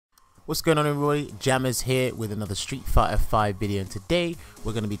What's going on, everybody? Jammers here with another Street Fighter 5 video, and today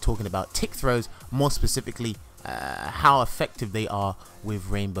we're going to be talking about tick throws, more specifically how effective they are with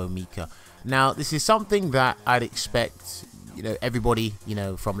Rainbow Mika. Now, this is something that I'd expect, everybody,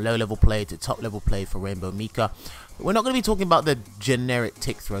 from low level play to top level play for Rainbow Mika. But we're not going to be talking about the generic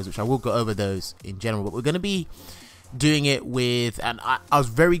tick throws, which I will go over those in general, but we're going to be doing it with, and I was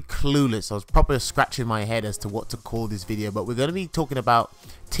very clueless. I was probably scratching my head as to what to call this video, but we're going to be talking about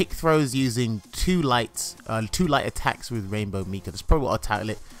tick throws using two light attacks with Rainbow Mika. That's probably what I'll title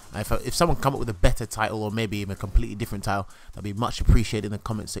it. If someone come up with a better title, or maybe even a completely different title, that'd be much appreciated in the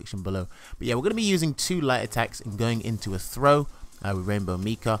comment section below. But yeah, we're going to be using two light attacks and going into a throw with Rainbow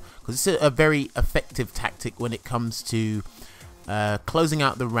Mika, because it's a very effective tactic when it comes to closing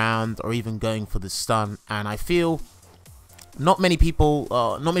out the round or even going for the stun. And I feel not many people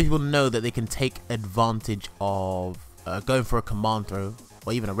know that they can take advantage of going for a command throw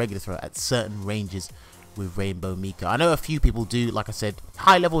or even a regular throw at certain ranges with Rainbow Mika. I know a few people do. Like I said,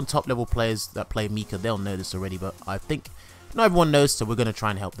 high level and top level players that play Mika, they'll know this already, but I think not everyone knows, so we're going to try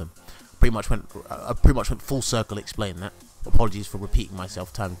and help them. Pretty much went full circle explaining that. Apologies for repeating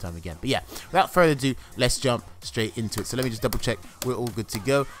myself time and time again. But yeah, without further ado, let's jump straight into it. So let me just double check we're all good to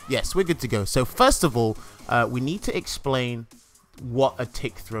go. Yes, we're good to go. So first of all, we need to explain what a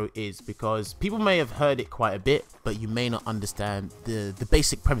tick throw is, because people may have heard it quite a bit, but you may not understand the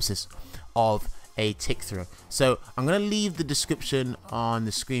basic premises of a tick throw. So I'm going to leave the description on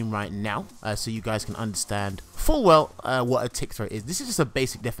the screen right now, so you guys can understand full well what a tick throw is. This is just a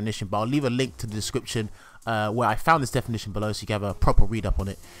basic definition, but I'll leave a link to the description where I found this definition below, so you can have a proper read up on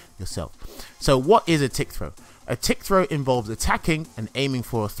it yourself. So what is a tick throw? A tick throw involves attacking and aiming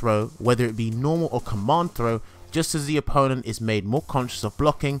for a throw, whether it be normal or command throw, just as the opponent is made more conscious of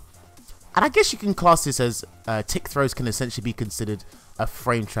blocking. And I guess you can class this as tick throws can essentially be considered a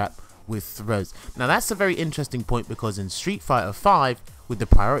frame trap with throws. Now that's a very interesting point, because in Street Fighter 5 with the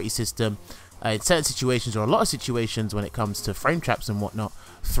priority system, in certain situations, or a lot of situations when it comes to frame traps and whatnot,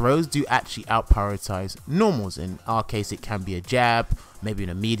 throws do actually out prioritize normals. In our case, it can be a jab, maybe in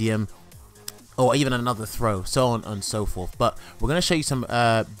a medium, or even another throw, so on and so forth. But we're going to show you some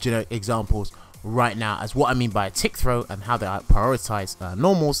generic examples right now as what I mean by a tick throw and how they out prioritize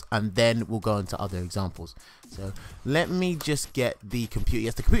normals, and then we'll go into other examples. So let me just get the computer.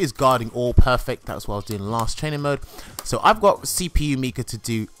 Yes, the computer is guarding all perfect. That's what I was doing in last training mode. So I've got CPU Mika to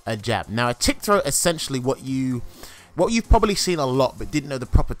do a jab. Now a tick throw, essentially what you've probably seen a lot but didn't know the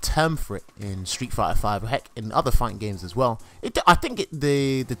proper term for it in Street Fighter 5, or heck, in other fighting games as well. I think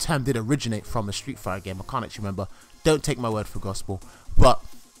the term did originate from a Street Fighter game. I can't actually remember. Don't take my word for gospel. But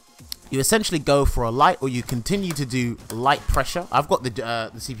you essentially go for a light, or you continue to do light pressure. I've got the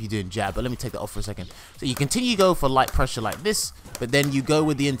CPU doing jab, but let me take that off for a second. So you continue to go for light pressure like this, but then you go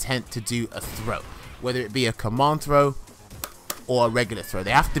with the intent to do a throw, whether it be a command throw or a regular throw.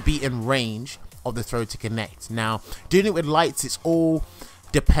 They have to be in range of the throw to connect. Now, doing it with lights, it's all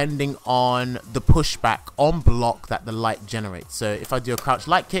depending on the pushback on block that the light generates. So if I do a crouch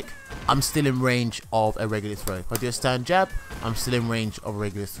light kick, I'm still in range of a regular throw. If I do a stand jab, I'm still in range of a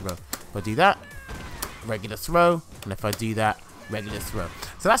regular throw. If I do that, regular throw, and if I do that, regular throw.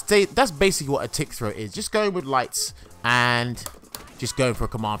 So that's basically what a tick throw is. Just going with lights and just going for a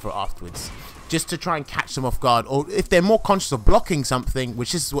command throw afterwards, just to try and catch them off guard, or if they're more conscious of blocking something,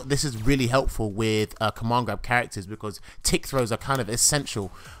 which is what this is really helpful with command grab characters, because tick throws are kind of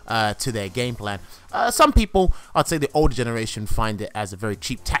essential to their game plan. Some people, I'd say the older generation, find it as a very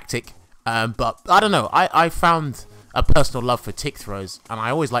cheap tactic, but I don't know, I found a personal love for tick throws, and I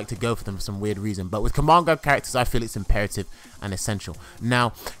always like to go for them for some weird reason. But with command grab characters, I feel it's imperative and essential.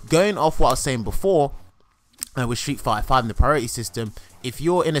 Now, going off what I was saying before, with Street Fighter 5 in the priority system, if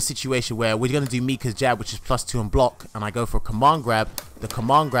you're in a situation where we're going to do Mika's jab, which is +2 on block, and I go for a command grab, the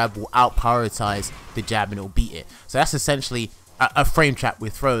command grab will out prioritize the jab and it'll beat it. So that's essentially a frame trap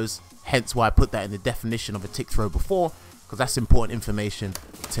with throws, hence why I put that in the definition of a tick throw before, because that's important information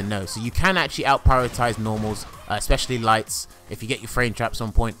to know. So you can actually out prioritize normals, especially lights. If you get your frame traps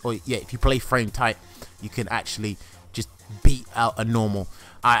on point, or yeah, if you play frame tight, you can actually just beat out a normal.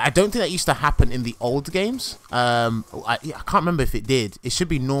 I don't think that used to happen in the old games. I can't remember if it did. It should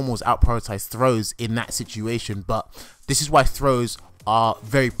be normals out prioritize throws in that situation, but this is why throws are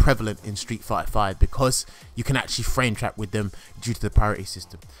very prevalent in Street Fighter 5, because you can actually frame trap with them due to the priority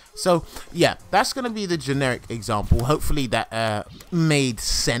system. So yeah, that's going to be the generic example. Hopefully that made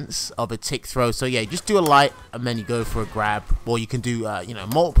sense of a tick throw. So yeah, just do a light and then you go for a grab, or you can do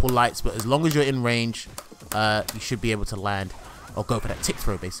multiple lights, but as long as you're in range, you should be able to land or go for that tick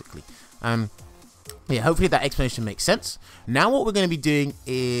throw basically. Yeah, hopefully that explanation makes sense. Now what we're going to be doing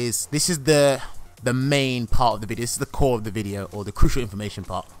is, this is the main part of the video. This is the core of the video, or the crucial information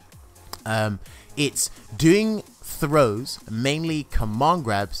part. It's doing throws, mainly command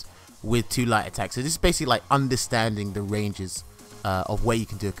grabs, with 2 light attacks. So this is basically like understanding the ranges of where you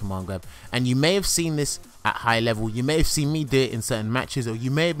can do a command grab. And you may have seen this at high level, you may have seen me do it in certain matches, or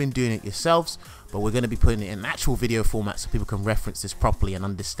you may have been doing it yourselves, but we're going to be putting it in an actual video format so people can reference this properly and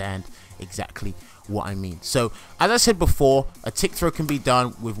understand exactly what I mean. So as I said before, a tick throw can be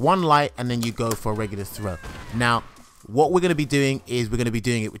done with 1 light and then you go for a regular throw. Now what we're going to be doing is we're going to be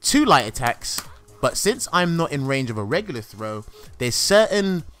doing it with 2 light attacks, but since I'm not in range of a regular throw, there's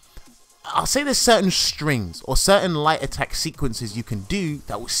certain, I'll say there's certain strings or certain light attack sequences you can do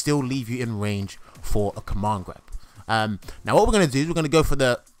that will still leave you in range for a command grab. Now what we're going to do is we're going to go for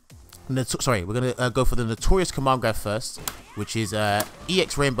the notorious command grab first, which is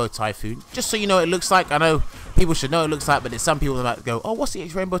EX Rainbow Typhoon. Just so you know what it looks like. I know people should know what it looks like, but there's some people that might go, oh, what's the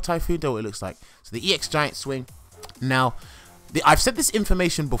EX Rainbow Typhoon? Know what it looks like. So the EX Giant Swing. Now I've said this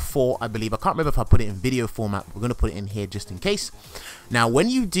information before, I believe. I can't remember if I put it in video format. We're going to put it in here just in case. Now when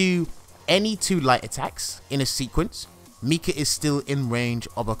you do any 2 light attacks in a sequence, Mika is still in range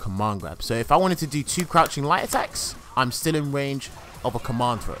of a command grab. So if I wanted to do 2 crouching light attacks, I'm still in range of a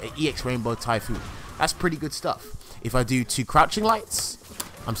command throw, an EX Rainbow Typhoon. That's pretty good stuff. If I do 2 crouching lights,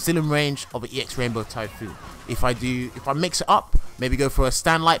 I'm still in range of an EX Rainbow Typhoon. If I mix it up, maybe go for a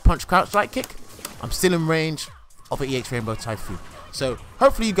stand light punch, crouch light kick, I'm still in range of an EX Rainbow Typhoon. So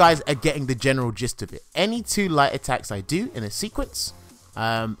hopefully you guys are getting the general gist of it. Any 2 light attacks I do in a sequence,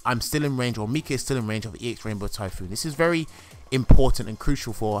 I'm still in range, or Mika is still in range of the EX Rainbow Typhoon. This is very important and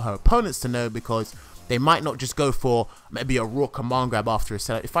crucial for her opponents to know, because they might not just go for maybe a raw command grab after a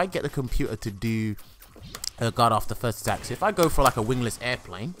setup. If I get the computer to do a guard after first attack, so if I go for like a wingless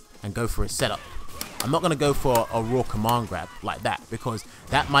airplane and go for a setup, I'm not going to go for a raw command grab like that, because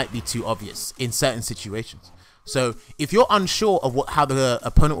that might be too obvious in certain situations. So if you're unsure of how the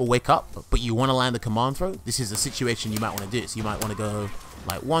opponent will wake up, but you want to land the command throw, this is a situation you might want to do it. So you might want to go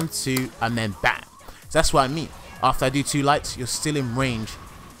like 1, 2, and then bam. So that's what I mean. After I do 2 lights, you're still in range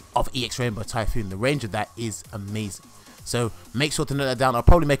of EX Rainbow Typhoon. The range of that is amazing. So make sure to note that down. I'll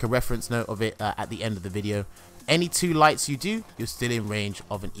probably make a reference note of it at the end of the video. Any 2 lights you do, you're still in range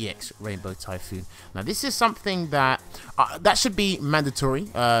of an EX Rainbow Typhoon. Now this is something that that should be mandatory.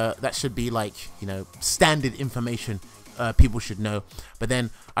 That should be like, you know, standard information people should know. But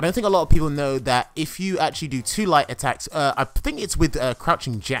then I don't think a lot of people know that if you actually do 2 light attacks, I think it's with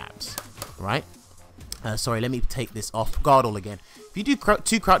crouching jabs, right? Sorry, let me take this off. Guard all again. If you do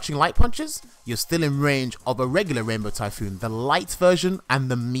 2 crouching light punches, you're still in range of a regular Rainbow Typhoon, the light version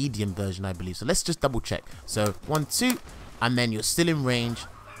and the medium version, I believe. So let's just double check. So 1, 2, and then you're still in range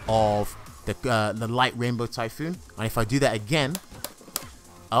of the light Rainbow Typhoon. And if I do that again,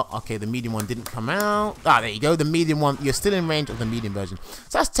 oh, okay, the medium one didn't come out. Ah, there you go. The medium one, you're still in range of the medium version.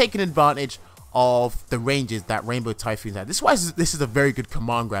 So that's taking advantage of the ranges that Rainbow Typhoons have. This is why this is a very good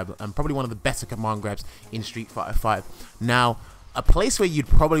command grab, and probably one of the better command grabs in Street Fighter 5. Now, a place where you'd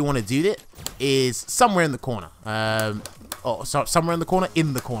probably want to do it is somewhere in the corner. Somewhere in the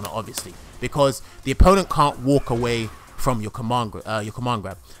corner, obviously, because the opponent can't walk away from your command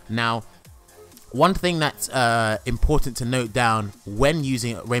grab. Now, one thing that's important to note down when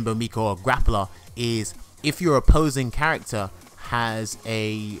using Rainbow Mika or grappler is if your opposing character has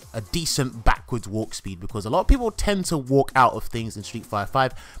a decent backwards walk speed, because a lot of people tend to walk out of things in Street Fighter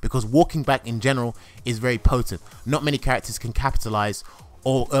 5 because walking back in general is very potent. Not many characters can capitalize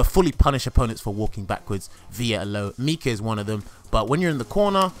or fully punish opponents for walking backwards via a low. Mika is one of them, but when you're in the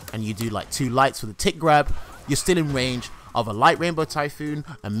corner and you do like 2 lights for the tick grab, you're still in range of a light Rainbow Typhoon,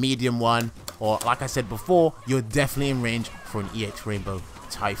 a medium one, or like I said before, you're definitely in range for an EX Rainbow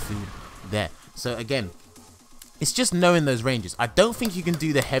Typhoon there. So again, it's just knowing those ranges. I don't think you can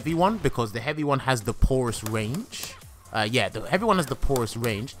do the heavy one because the heavy one has the poorest range. Yeah, the heavy one has the poorest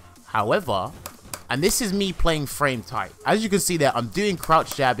range. However, and this is me playing frame tight. As you can see there, I'm doing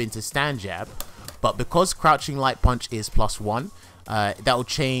crouch jab into stand jab, but because crouching light punch is +1, that will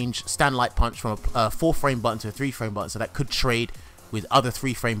change stand light punch from a 4-frame button to a 3-frame button, so that could trade with other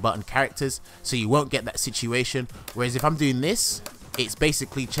 3-frame button characters, so you won't get that situation. Whereas if I'm doing this, it's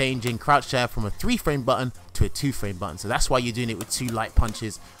basically changing crouch jab from a 3-frame button to a 2-frame button. So that's why you're doing it with 2 light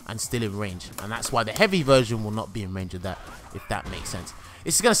punches and still in range, and that's why the heavy version will not be in range of that, if that makes sense.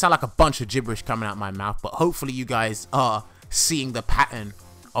 This is going to sound like a bunch of gibberish coming out my mouth, but hopefully you guys are seeing the pattern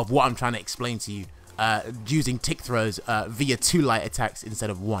of what I'm trying to explain to you, using tick throws via 2 light attacks instead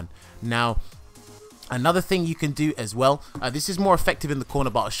of 1. Now, Another thing you can do as well, this is more effective in the corner,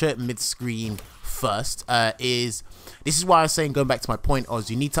 but I'll show it mid-screen first, this is why I was saying, going back to my point,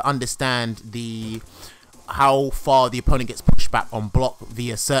 Oz, you need to understand how far the opponent gets pushed back on block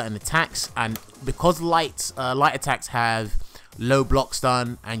via certain attacks, and because light attacks have low block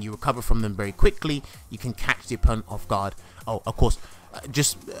stun and you recover from them very quickly, you can catch the opponent off guard. Oh, of course,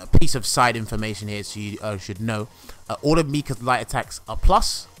 just a piece of side information here, so you should know, all of Mika's light attacks are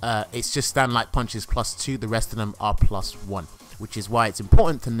plus. It's just stand light punches +2, the rest of them are +1, which is why it's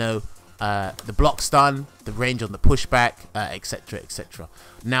important to know the block stun, the range on the pushback, etc, etc.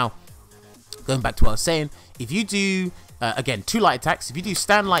 Now, going back to what I was saying, if you do again 2 light attacks, if you do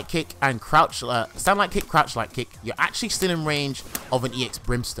stand light kick and crouch, stand light kick, crouch light kick, you're actually still in range of an EX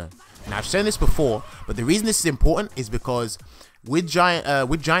Brimstone. Now, I've shown this before, but the reason this is important is because with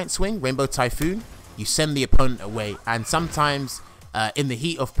giant swing, Rainbow Typhoon, you send the opponent away, and sometimes in the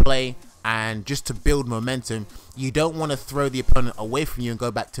heat of play and just to build momentum, you don't want to throw the opponent away from you and go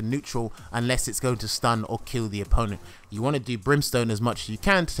back to neutral unless it's going to stun or kill the opponent. You want to do Brimstone as much as you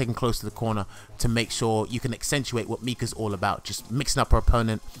can to take him close to the corner to make sure you can accentuate what Mika's all about, just mixing up our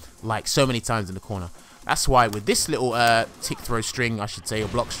opponent like so many times in the corner. That's why with this little tick throw string, I should say, or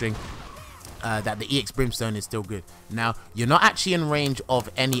block string, that the EX Brimstone is still good. Now, you're not actually in range of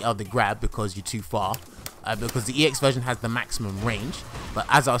any other grab because you're too far, because the EX version has the maximum range. But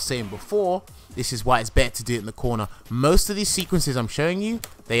as I was saying before, this is why it's better to do it in the corner. Most of these sequences I'm showing you,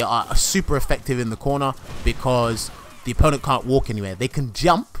 they are super effective in the corner because the opponent can't walk anywhere. They can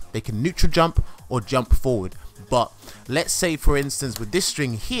jump, they can neutral jump or jump forward. But let's say, for instance, with this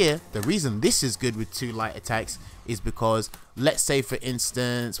string here, the reason this is good with 2 light attacks is because, let's say, for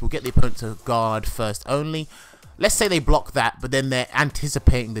instance, we'll get the opponent to guard first only. Let's say they block that, but then they're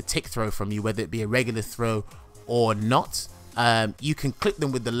anticipating the tick throw from you, whether it be a regular throw or not. You can clip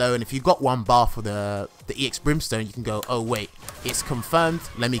them with the low, and if you've got 1 bar for the EX Brimstone, you can go, oh wait, it's confirmed,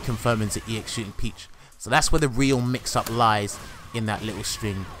 let me confirm into EX Shooting Peach. So that's where the real mix-up lies, in that little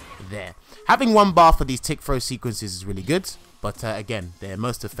string there. Having 1 bar for these tick throw sequences is really good, but again, they're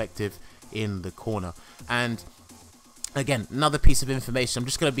most effective in the corner. And again, another piece of information, I'm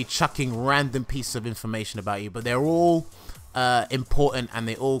just going to be chucking random pieces of information about you, but they're all important and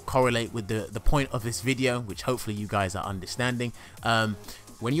they all correlate with the point of this video, which hopefully you guys are understanding.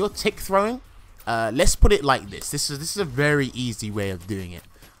 When you're tick throwing, let's put it like this. This is a very easy way of doing it.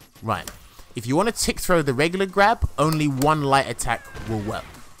 Right, if you want to tick throw the regular grab, only 1 light attack will work.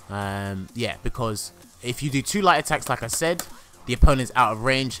 Yeah, because if you do 2 light attacks, like I said, the opponent's out of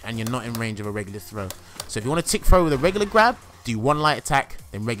range and you're not in range of a regular throw. So if you want to tick throw with a regular grab, do 1 light attack,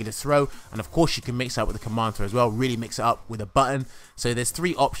 then regular throw, and of course you can mix it up with a command throw as well, really mix it up with a button. So there's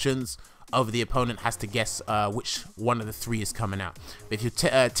 3 options of the opponent has to guess which one of the 3 is coming out. But if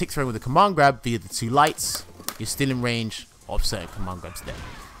you're tick throwing with a command grab via the 2 lights, you're still in range of certain command grabs there.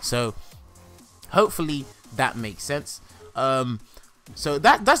 So hopefully that makes sense. So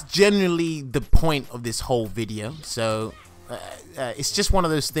that's generally the point of this whole video. So it's just one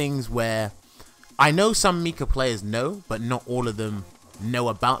of those things where I know some Mika players know, but not all of them know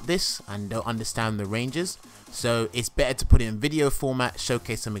about this and don't understand the ranges. So it's better to put it in video format,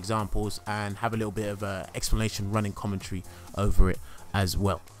 showcase some examples, and have a little bit of explanation, running commentary over it as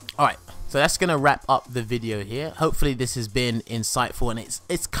well. Alright, so that's going to wrap up the video here. Hopefully this has been insightful, and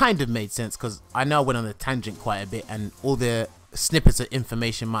it's kind of made sense, because I know I went on a tangent quite a bit, and all the snippets of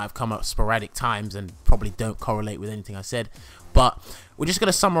information might have come up sporadic times and probably don't correlate with anything I said. But we're just going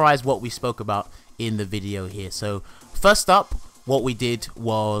to summarize what we spoke about in the video here. So first up, what we did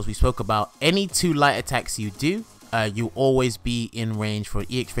was we spoke about any 2 light attacks you do, you'll always be in range for an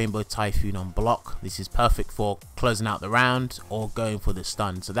EX Rainbow Typhoon on block. This is perfect for closing out the round or going for the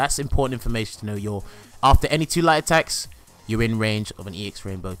stun. So that's important information to know. After any 2 light attacks, you're in range of an EX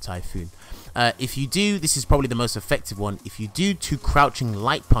Rainbow Typhoon. If you do, this is probably the most effective one, if you do 2 crouching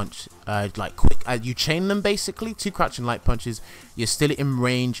light punch, like quick, you chain them basically, 2 crouching light punches, you're still in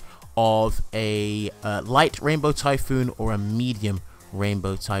range of a light Rainbow Typhoon or a medium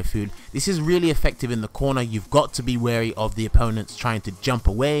Rainbow Typhoon. This is really effective in the corner. You've got to be wary of the opponents trying to jump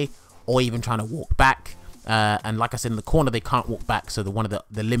away or even trying to walk back. And like I said, in the corner they can't walk back, so one of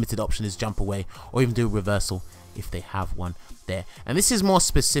the limited option is jump away or even do a reversal if they have one there. And this is more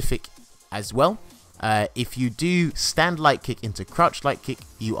specific as well. If you do stand light kick into crouch light kick,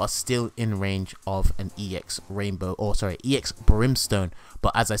 you are still in range of an EX Brimstone.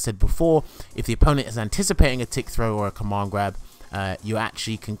 But as I said before, if the opponent is anticipating a tick throw or a command grab, you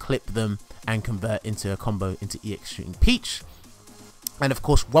actually can clip them and convert into a combo into EX Shooting Peach. And of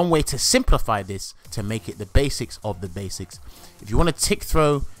course, one way to simplify this, to make it the basics of the basics, if you want to tick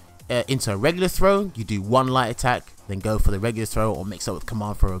throw into a regular throw, you do one light attack, then go for the regular throw, or mix up with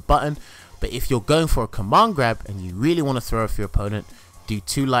command throw or button. But if you're going for a command grab and you really want to throw off your opponent, do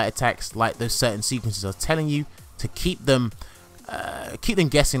 2 light attacks like those certain sequences are telling you, to keep them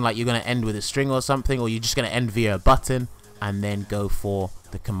guessing like you're going to end with a string or something, or you're just going to end via a button, and then go for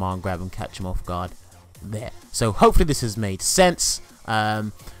the command grab and catch them off guard there. So hopefully this has made sense.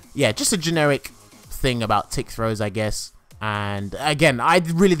 Yeah, just a generic thing about tick throws, I guess. And again, I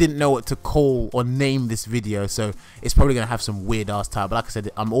really didn't know what to call or name this video, so it's probably going to have some weird ass title. But like I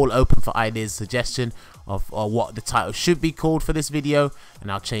said, I'm all open for ideas, suggestion of what the title should be called for this video,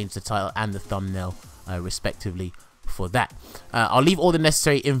 and I'll change the title and the thumbnail respectively for that. I'll leave all the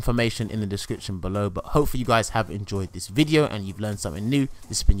necessary information in the description below, but hopefully you guys have enjoyed this video and you've learned something new.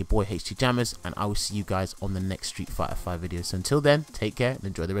 This has been your boy HT Jammers, and I will see you guys on the next Street Fighter 5 video. So until then, take care and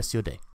enjoy the rest of your day.